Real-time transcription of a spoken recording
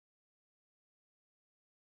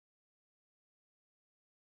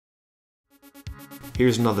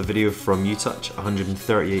Here's another video from UTouch,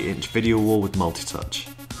 138-inch video wall with multi-touch.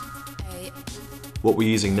 What we're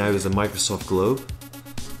using now is a Microsoft Globe.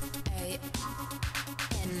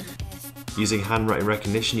 Using handwriting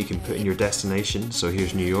recognition, you can put in your destination, so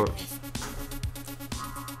here's New York.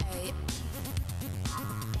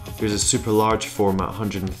 Here's a super large format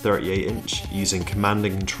 138-inch using command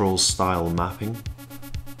and control style mapping.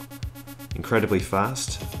 Incredibly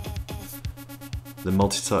fast. The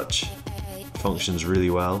multi-touch functions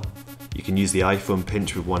really well. You can use the iPhone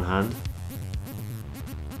pinch with one hand.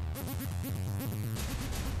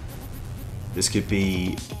 This could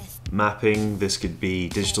be mapping, this could be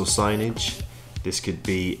digital signage, this could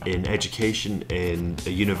be in education in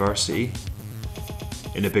a university,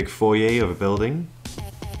 in a big foyer of a building.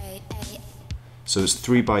 So it's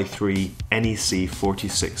 3x3 NEC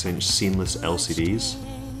 46-inch seamless LCDs.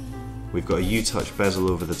 We've got a UTouch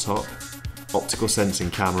bezel over the top, optical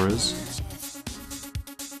sensing cameras,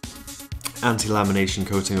 anti-lamination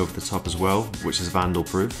coating over the top as well, which is vandal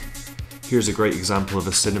proof. Here's a great example of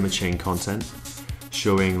a cinema chain content,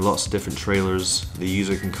 showing lots of different trailers. The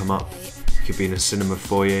user can come up, it could be in a cinema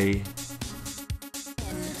foyer.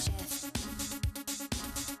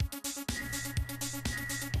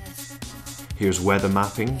 Here's weather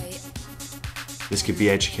mapping. This could be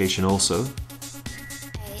education also.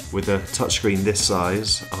 With a touchscreen this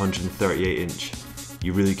size, 138-inch,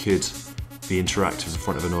 you really could be interactive in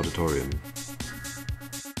front of an auditorium.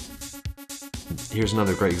 Here's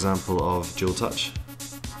another great example of dual touch.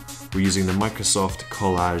 We're using the Microsoft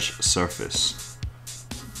Collage Surface.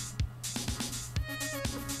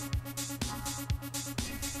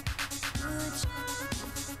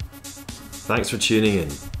 Thanks for tuning in.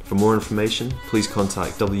 For more information, please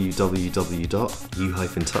contact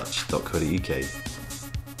www.u-touch.co.uk.